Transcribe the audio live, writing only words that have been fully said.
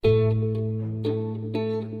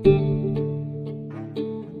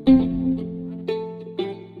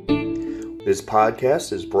This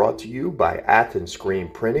podcast is brought to you by Athens Screen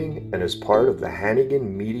Printing and is part of the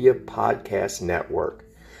Hannigan Media Podcast Network.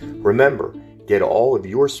 Remember, get all of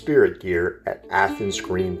your spirit gear at Athens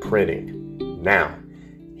Screen Printing. Now,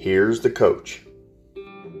 here's the coach.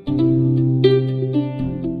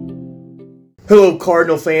 Hello,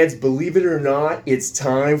 Cardinal fans. Believe it or not, it's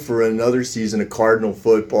time for another season of Cardinal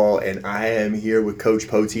football, and I am here with Coach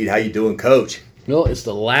Poteet. How you doing, Coach? Well, it's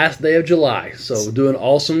the last day of July, so we're doing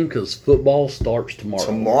awesome because football starts tomorrow.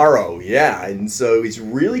 Tomorrow, yeah, and so it's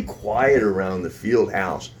really quiet around the field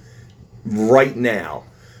house right now.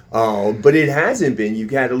 But it hasn't been. You've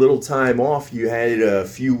had a little time off. You had a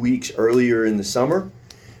few weeks earlier in the summer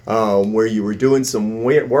where you were doing some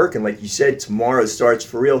work, and like you said, tomorrow starts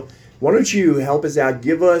for real. Why don't you help us out?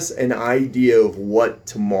 Give us an idea of what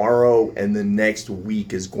tomorrow and the next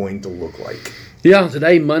week is going to look like. Yeah,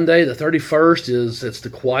 today, Monday, the 31st, it's the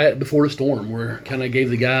quiet before the storm. We kind of gave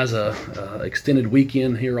the guys a extended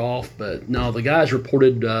weekend here off, but no, the guys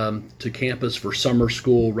reported to campus for summer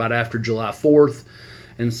school right after July 4th.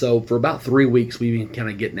 And so for about 3 weeks, we've been kind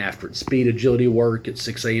of getting after it. Speed agility work at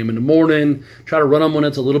 6 a.m. in the morning. Try to run them when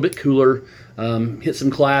it's a little bit cooler. Hit some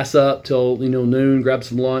class up till noon, grab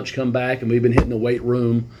some lunch, come back, and we've been hitting the weight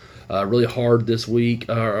room really hard this week,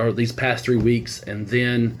 or these past 3 weeks, and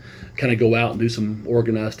then kind of go out and do some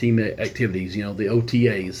organized team activities, the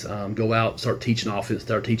OTAs. Go out, start teaching offense,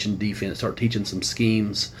 start teaching defense, start teaching some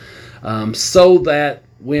schemes, so that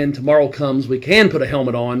when tomorrow comes, we can put a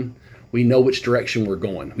helmet on. We know which direction we're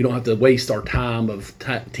going. We don't have to waste our time of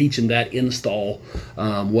teaching that install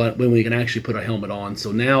when we can actually put a helmet on.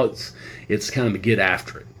 So now it's kind of a get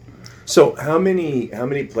after it. So how many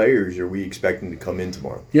players are we expecting to come in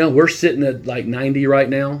tomorrow? Yeah, we're sitting at like 90 right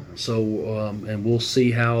now. So and we'll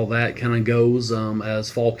see how that kind of goes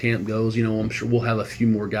as fall camp goes. I'm sure we'll have a few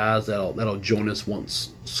more guys that'll join us once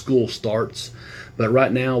school starts. But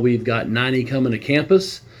right now we've got 90 coming to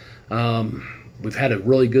campus. We've had a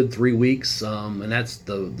really good 3 weeks, and that's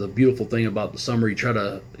the beautiful thing about the summer. You try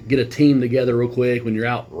to get a team together real quick when you're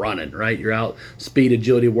out running, right? You're out speed,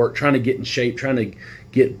 agility work, trying to get in shape, trying to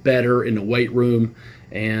get better in the weight room.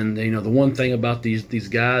 And, the one thing about these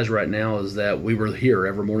guys right now is that we were here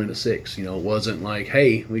every morning at 6. It wasn't like,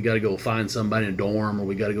 hey, we got to go find somebody in a dorm or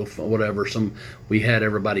we got to go whatever. We had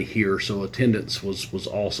everybody here, so attendance was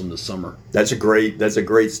awesome this summer. That's a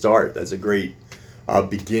great start. That's a great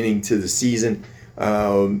beginning to the season.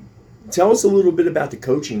 Tell us a little bit about the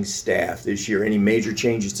coaching staff this year. Any major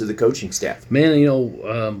changes to the coaching staff?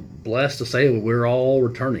 Man, blessed to say we're all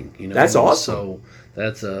returning. That's awesome. So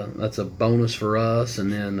that's a bonus for us.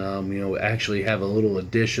 And then actually have a little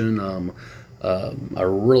addition. A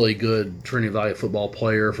really good Trinity Valley football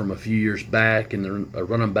player from a few years back, and the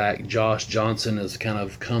running back Josh Johnson has kind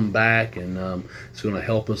of come back, and it's going to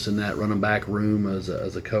help us in that running back room as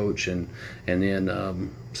a coach, and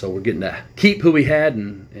then so we're getting to keep who we had,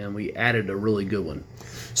 and we added a really good one.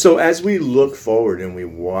 So as we look forward and we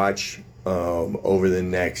watch over the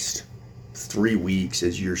next 3 weeks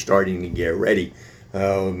as you're starting to get ready,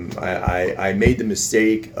 I made the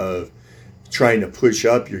mistake of trying to push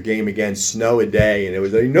up your game against Snow a day, and it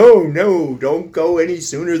was like, no, don't go any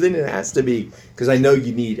sooner than it has to be, because I know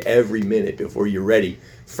you need every minute before you're ready.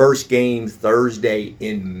 First game Thursday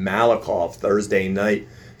in Malakoff, Thursday night.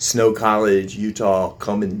 Snow College, Utah,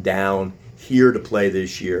 coming down here to play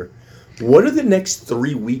this year. What do the next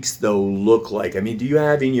 3 weeks, though, look like? I mean, do you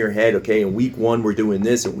have in your head, okay, in week 1 we're doing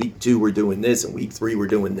this, in week 2 we're doing this, in week 3 we're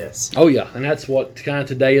doing this? Oh, yeah, and that's what kind of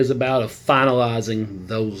today is about, of finalizing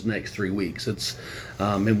those next 3 weeks. It's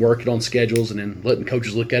and working on schedules and then letting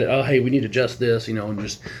coaches look at it. Oh, hey, we need to adjust this, and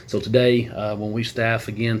just so today, when we staff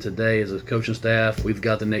again today as a coaching staff, we've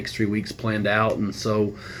got the next 3 weeks planned out, and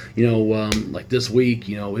so, like this week,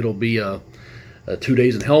 it'll be 2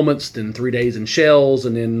 days in helmets, then 3 days in shells,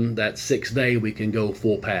 and then that 6th day we can go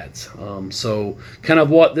full pads. So kind of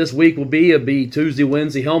what this week will be, it'll be Tuesday,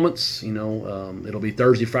 Wednesday helmets. It'll be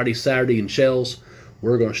Thursday, Friday, Saturday in shells.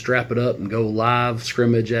 We're going to strap it up and go live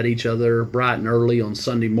scrimmage at each other bright and early on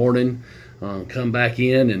Sunday morning. Come back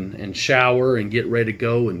in and shower and get ready to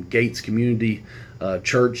go. And Gates Community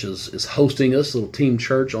Church is hosting us, a little team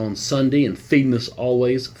church on Sunday, and feeds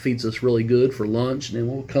us really good for lunch. And then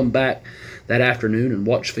we'll come back that afternoon and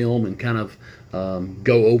watch film and kind of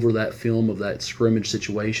go over that film of that scrimmage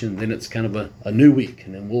situation. Then it's kind of a new week,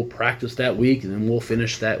 and then we'll practice that week, and then we'll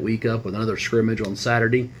finish that week up with another scrimmage on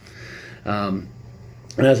Saturday.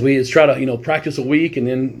 And as we try to practice a week, and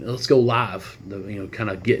then let's go live, kind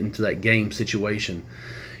of get into that game situation.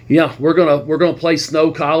 Yeah, we're gonna play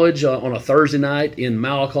Snow College on a Thursday night in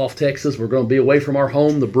Malakoff, Texas. We're gonna be away from our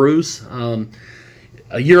home, the Bruce.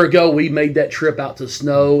 a year ago, we made that trip out to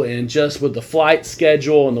Snow, and just with the flight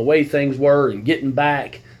schedule and the way things were and getting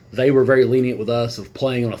back, they were very lenient with us of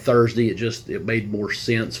playing on a Thursday. It made more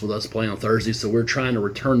sense with us playing on Thursday, so we're trying to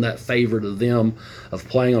return that favor to them of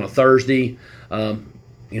playing on a Thursday.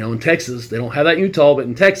 In Texas, they don't have that in Utah, but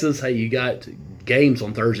in Texas, hey, you got games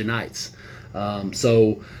on Thursday nights.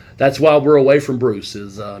 So that's why we're away from Bruce.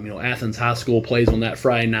 Athens High School plays on that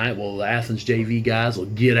Friday night. Well, the Athens JV guys will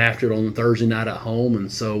get after it on Thursday night at home,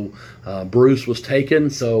 and so Bruce was taken.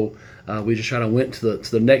 So we just kind of went to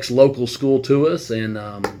the next local school to us, and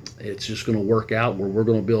it's just going to work out where we're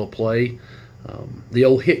going to be able to play. The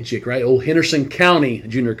old Hitchick, right? Old Henderson County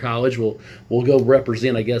Junior College. We'll go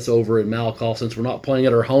represent, I guess, over in Malakoff. Since we're not playing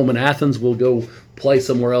at our home in Athens, we'll go play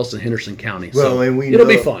somewhere else in Henderson County. Well, so and it'll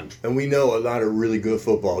be fun. And we know a lot of really good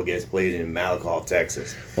football gets played in Malakoff,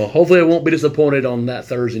 Texas. Well, hopefully I won't be disappointed on that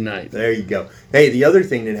Thursday night. There you go. Hey, the other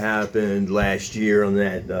thing that happened last year on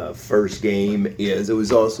that first game is it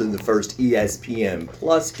was also the first ESPN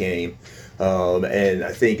Plus game. And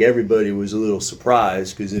I think everybody was a little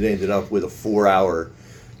surprised because it ended up with a 4-hour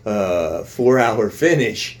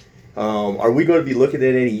finish. Are we going to be looking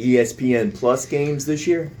at any ESPN Plus games this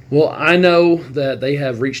year? Well, I know that they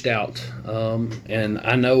have reached out, and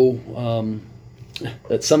I know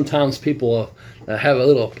that sometimes people have a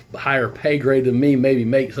little higher pay grade than me maybe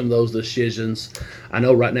make some of those decisions. I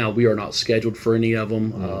know right now we are not scheduled for any of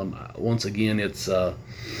them. Once again, it's a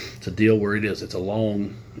deal where it's a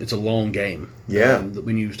long game. Yeah.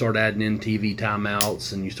 When you start adding in TV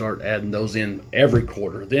timeouts and you start adding those in every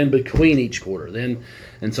quarter, then between each quarter,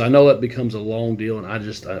 and so I know that becomes a long deal. And I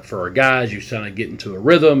just for our guys, you kind of get into a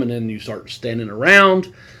rhythm, and then you start standing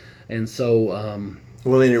around, and so.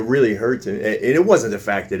 Well, and it really hurts. And it wasn't the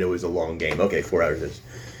fact that it was a long game. Okay, 4 hours.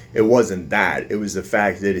 It wasn't that. It was the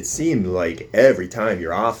fact that it seemed like every time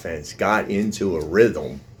your offense got into a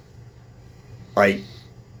rhythm, like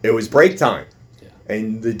it was break time. Yeah.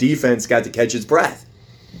 And the defense got to catch its breath,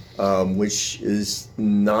 which is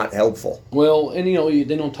not helpful. Well, and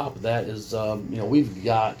then on top of that is, we've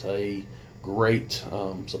got a great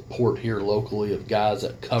support here locally of guys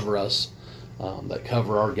that cover us. That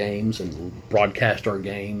cover our games and broadcast our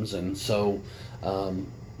games, and so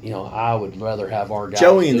I would rather have our guys.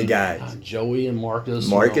 Joey and the guys. Joey and Marcus.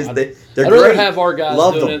 They're I'd great. rather have our guys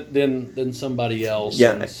Love doing them. it than somebody else.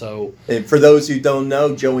 Yeah. And for those who don't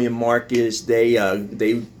know, Joey and Marcus, they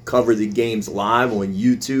cover the games live on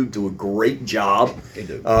YouTube. Do a great job. They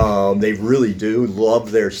do. They really do.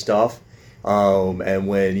 Love their stuff. And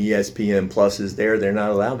when ESPN Plus is there, they're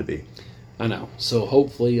not allowed to be. I know. So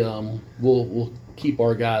hopefully we'll keep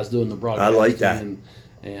our guys doing the broadcasting. I like that.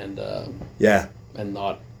 And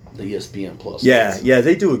not the ESPN Plus. Yeah,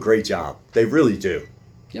 they do a great job. They really do.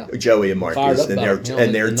 Yeah. Joey and Marcus and their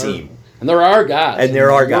team. And they're our guys. And they're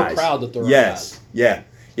our guys. We're proud that they're our guys. Yeah.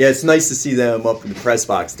 Yeah, it's nice to see them up in the press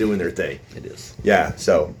box doing their thing. It is. Yeah,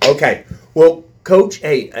 so, okay. Well, Coach,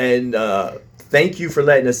 hey, and thank you for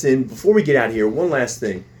letting us in. Before we get out of here, one last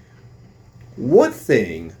thing. What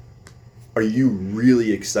thing are you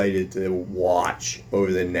really excited to watch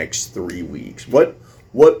over the next 3 weeks? What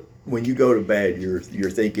when you go to bed, you're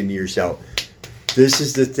thinking to yourself, this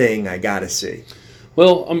is the thing I got to see?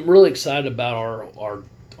 Well, I'm really excited about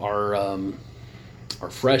our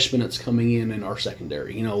freshmen that's coming in our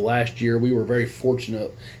secondary. Last year we were very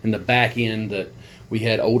fortunate in the back end that we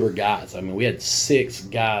had older guys. I mean, we had 6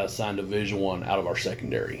 guys signed Division I out of our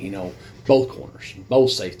secondary. Both corners,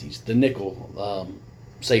 both safeties, the nickel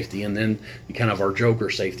safety, and then kind of our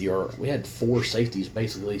joker safety. We had 4 safeties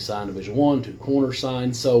basically signed Division I, 2 corners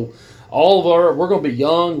signed. So we're going to be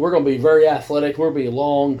young, we're going to be very athletic, we're going to be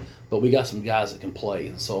long, but we got some guys that can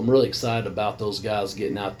play. So I'm really excited about those guys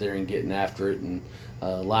getting out there and getting after it and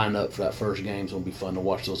lining up for that first game. It's going to be fun to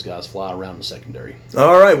watch those guys fly around the secondary.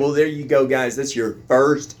 All right, well, there you go, guys. That's your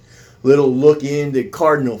first little look into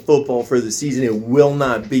Cardinal football for the season. It will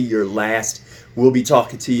not be your last. We'll be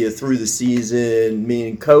talking to you through the season, me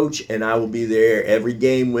and Coach, and I will be there every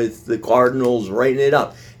game with the Cardinals, writing it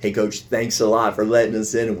up. Hey, Coach, thanks a lot for letting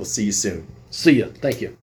us in, and we'll see you soon. See ya. Thank you.